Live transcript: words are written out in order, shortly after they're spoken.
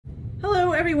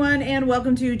everyone, and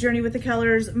welcome to Journey with the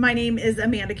Kellers. My name is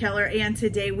Amanda Keller, and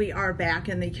today we are back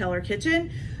in the Keller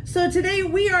kitchen. So today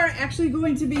we are actually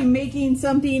going to be making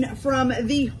something from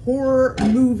the horror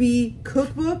movie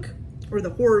cookbook, or the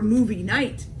horror movie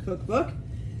night cookbook.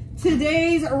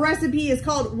 Today's recipe is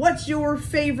called What's Your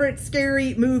Favorite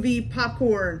Scary Movie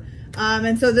Popcorn?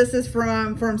 And so this is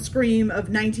from Scream of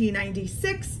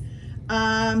 1996.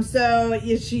 So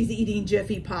she's eating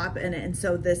Jiffy Pop in it, and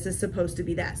so this is supposed to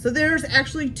be that. So there's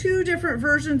actually two different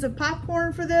versions of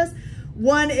popcorn for this.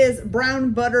 One is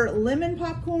brown butter lemon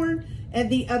popcorn, and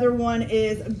the other one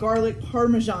is garlic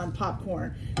parmesan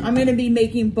popcorn. I'm going to be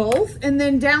making both, and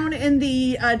then down in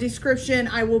the description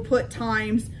I will put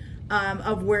times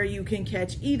of where you can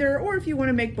catch either, or if you want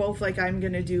to make both like I'm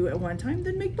going to do at one time,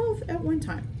 then make both at one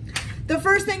time. The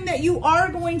first thing that you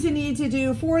are going to need to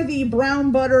do for the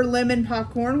brown butter lemon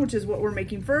popcorn, which is what we're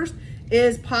making first,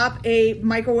 is pop a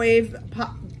microwave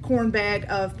popcorn bag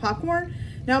of popcorn.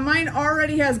 Now mine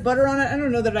already has butter on it. I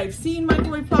don't know that I've seen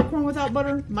microwave popcorn without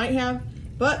butter. Might have,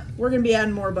 but we're going to be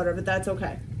adding more butter, but that's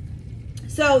okay.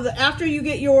 So after you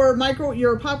get your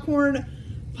popcorn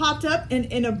popped up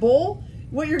in a bowl,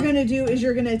 what you're going to do is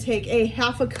you're going to take a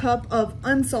half a cup of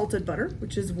unsalted butter,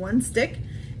 which is 1 stick,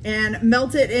 and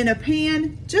melt it in a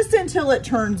pan just until it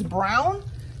turns brown.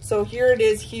 So here it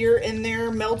is here in there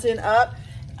melting up.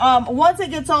 Once it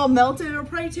gets all melted, it'll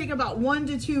probably take about 1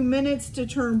 to 2 minutes to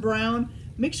turn brown.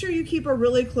 Make sure you keep a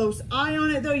really close eye on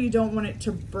it though. You don't want it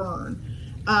to burn.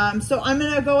 So I'm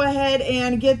gonna go ahead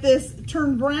and get this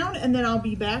turned brown, and then I'll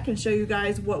be back and show you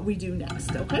guys what we do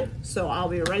next, okay? So I'll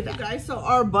be right back. Guys, so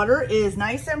our butter is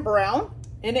nice and brown.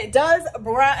 And it does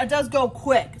go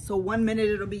quick. So 1 minute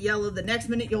it'll be yellow, the next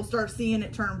minute you'll start seeing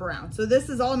it turn brown. So this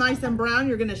is all nice and brown.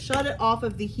 You're gonna shut it off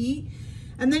of the heat.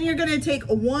 And then you're gonna take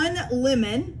 1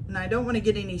 lemon, and I don't wanna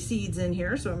get any seeds in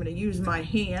here, so I'm gonna use my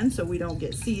hand so we don't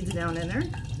get seeds down in there.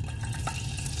 And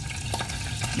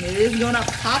it is gonna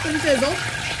pop and fizzle,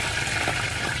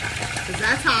 because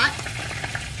that's hot.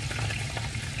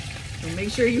 So make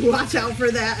sure you watch out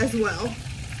for that as well.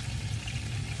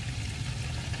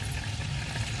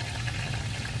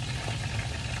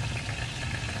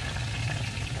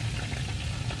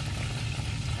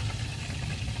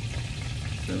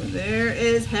 So there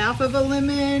is half of a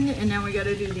lemon, and now we got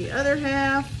to do the other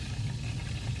half.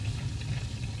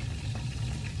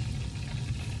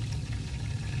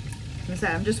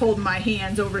 I'm just holding my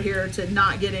hands over here to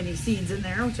not get any seeds in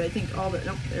there, which I think all the,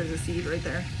 nope, there's a seed right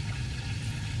there.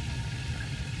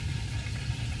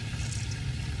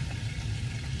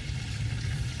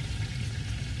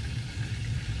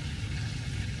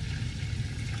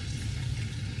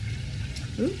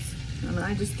 Oops. And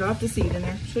I just dropped a seed in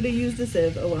there. Should have used a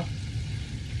sieve. Oh well.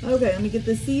 Okay, let me get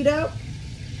the seed out.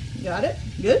 Got it?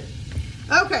 Good.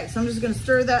 Okay, so I'm just going to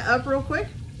stir that up real quick.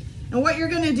 And what you're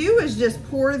going to do is just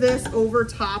pour this over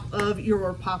top of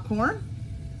your popcorn.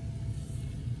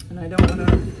 And I don't want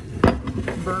to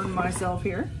burn myself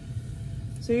here.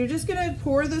 So you're just going to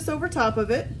pour this over top of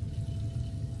it.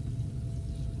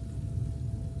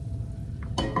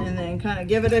 And then kind of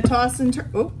give it a toss and turn.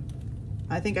 Oh.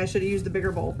 I think I should have used the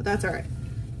bigger bowl, but that's all right.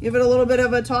 Give it a little bit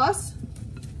of a toss.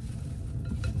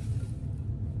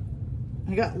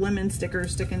 I got lemon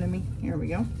stickers sticking to me. Here we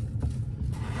go.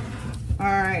 All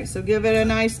right, so give it a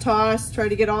nice toss. Try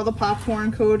to get all the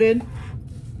popcorn coated.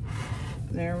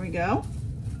 There we go.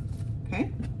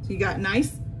 Okay, so you got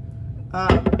nice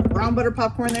brown butter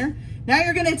popcorn there. Now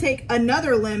you're gonna take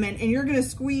another lemon and you're gonna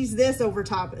squeeze this over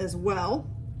top as well.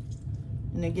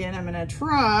 And again, I'm gonna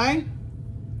try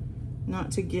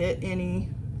not to get any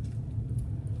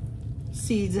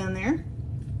seeds in there.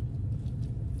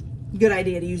 Good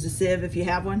idea to use a sieve if you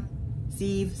have one.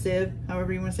 Sieve,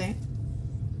 however you want to say it.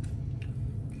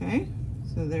 Okay,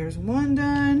 so there's one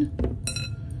done.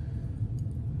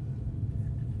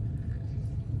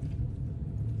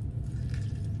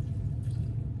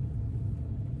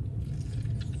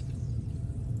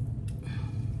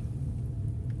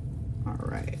 All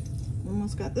right,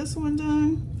 almost got this one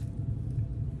done.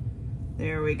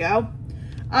 There we go.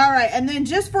 All right, and then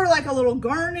just for like a little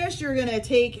garnish, you're gonna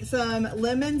take some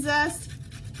lemon zest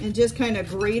and just kind of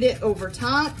grate it over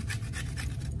top.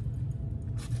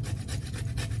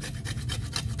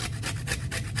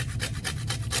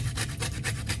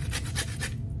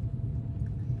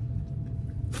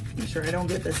 Make sure I don't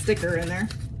get the sticker in there.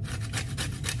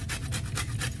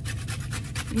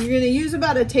 And you're gonna use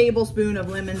about a tablespoon of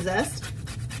lemon zest.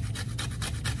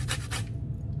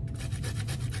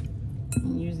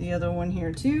 Use the other one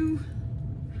here too,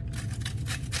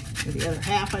 or the other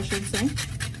half I should say.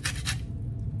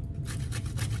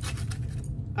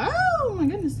 Oh my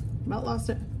goodness, about lost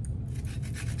it.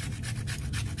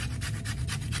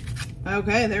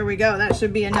 Okay, there we go. That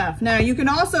should be enough. Now you can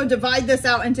also divide this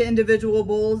out into individual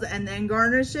bowls and then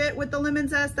garnish it with the lemon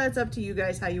zest. That's up to you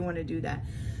guys how you want to do that.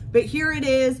 But here it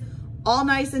is, all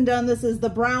nice and done. This is the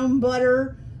brown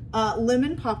butter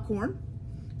lemon popcorn.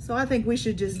 So I think we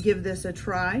should just give this a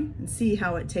try and see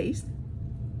how it tastes.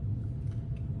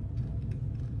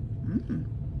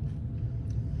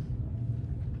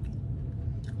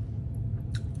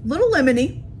 Little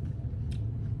lemony.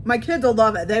 My kids will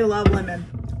love it. They love lemon.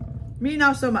 Me,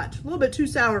 not so much. A little bit too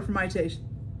sour for my taste.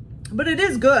 But it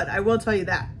is good, I will tell you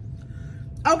that.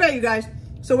 Okay, you guys.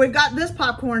 So we've got this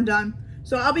popcorn done.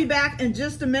 So I'll be back in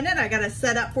just a minute. I got to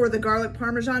set up for the garlic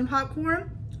parmesan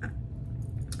popcorn.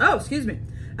 Oh, excuse me.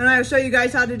 And I'll show you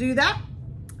guys how to do that.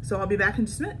 So I'll be back in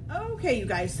just a minute. Okay, you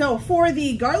guys. So for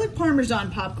the garlic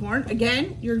parmesan popcorn,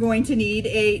 again, you're going to need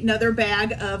another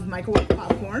bag of microwave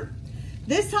popcorn.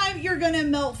 This time you're gonna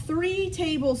melt 3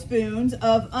 tablespoons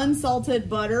of unsalted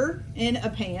butter in a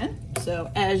pan.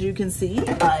 So as you can see,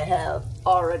 I have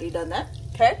already done that,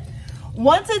 okay?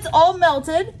 Once it's all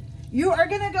melted, you are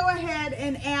gonna go ahead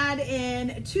and add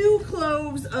in 2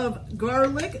 cloves of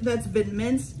garlic that's been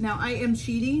minced. Now I am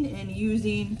cheating and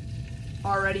using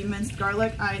already minced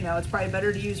garlic. I know it's probably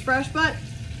better to use fresh, but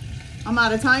I'm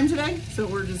out of time today, so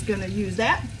we're just gonna use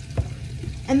that.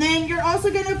 And then you're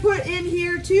also gonna put in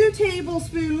here 2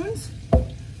 tablespoons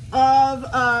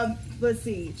of, let's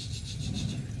see.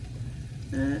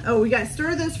 Oh, we gotta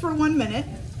stir this for 1 minute.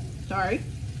 Sorry.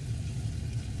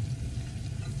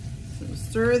 So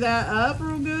stir that up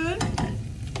real good.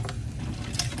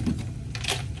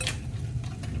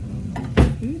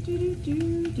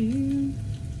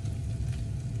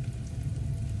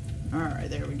 All right,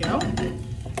 there we go.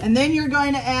 And then you're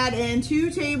going to add in 2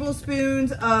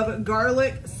 tablespoons of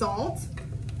garlic salt.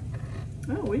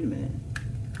 Oh, wait a minute.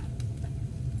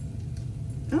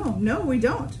 Oh, no, we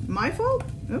don't. My fault?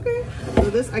 Okay. So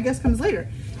this, I guess, comes later.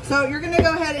 So you're going to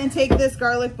go ahead and take this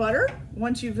garlic butter,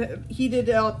 once you've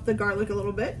heated up the garlic a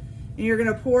little bit, and you're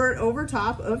going to pour it over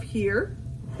top of here.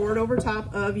 Pour it over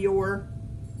top of your,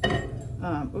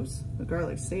 oops, the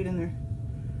garlic stayed in there.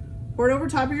 Pour it over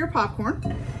top of your popcorn.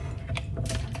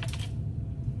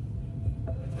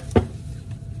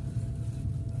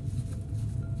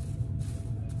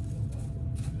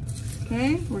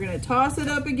 Okay, we're gonna toss it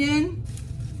up again.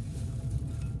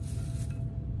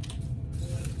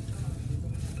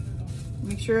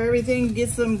 Make sure everything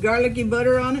gets some garlicky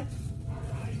butter on it.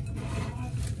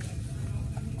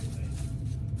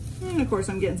 And of course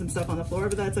I'm getting some stuff on the floor,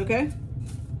 but that's okay.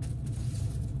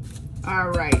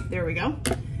 All right, there we go.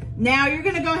 Now you're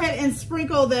gonna go ahead and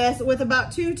sprinkle this with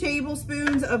about 2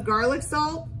 tablespoons of garlic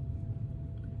salt.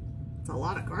 It's a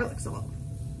lot of garlic salt.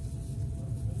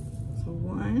 So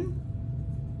 1.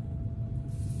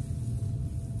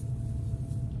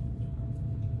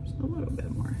 A little bit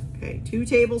more. Okay, 2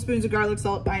 tablespoons of garlic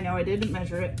salt. I know I didn't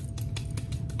measure it.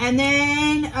 And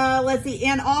then, let's see,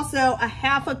 and also a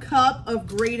 1/2 cup of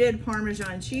grated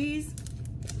Parmesan cheese.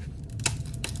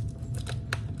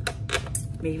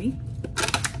 Maybe.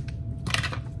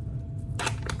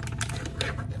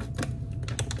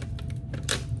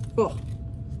 Oh.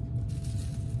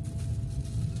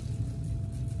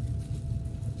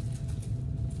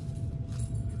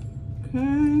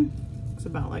 Okay, it's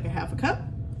about like a 1/2 cup.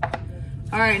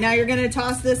 All right, now you're gonna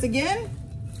toss this again.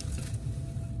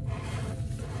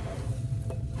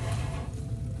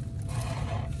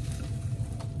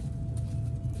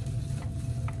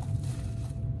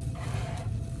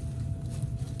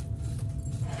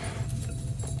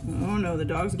 Oh no, the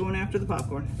dog's going after the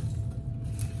popcorn.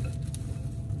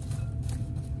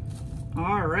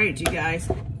 All right, you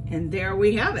guys, and there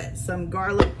we have it, some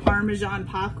garlic Parmesan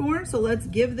popcorn. So let's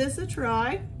give this a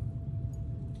try.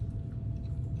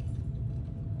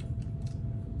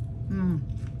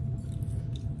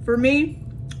 For me,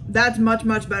 that's much,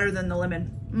 much better than the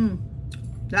lemon.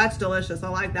 That's delicious. I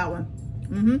like that one.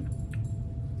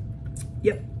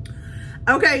 Yep.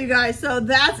 Okay, you guys, so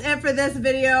that's it for this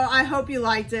video. I hope you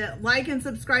liked it. Like and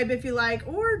subscribe if you like,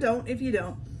 or don't if you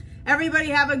don't. Everybody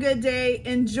have a good day.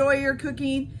 Enjoy your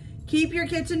cooking. Keep your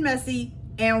kitchen messy,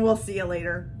 and we'll see you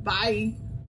later. Bye.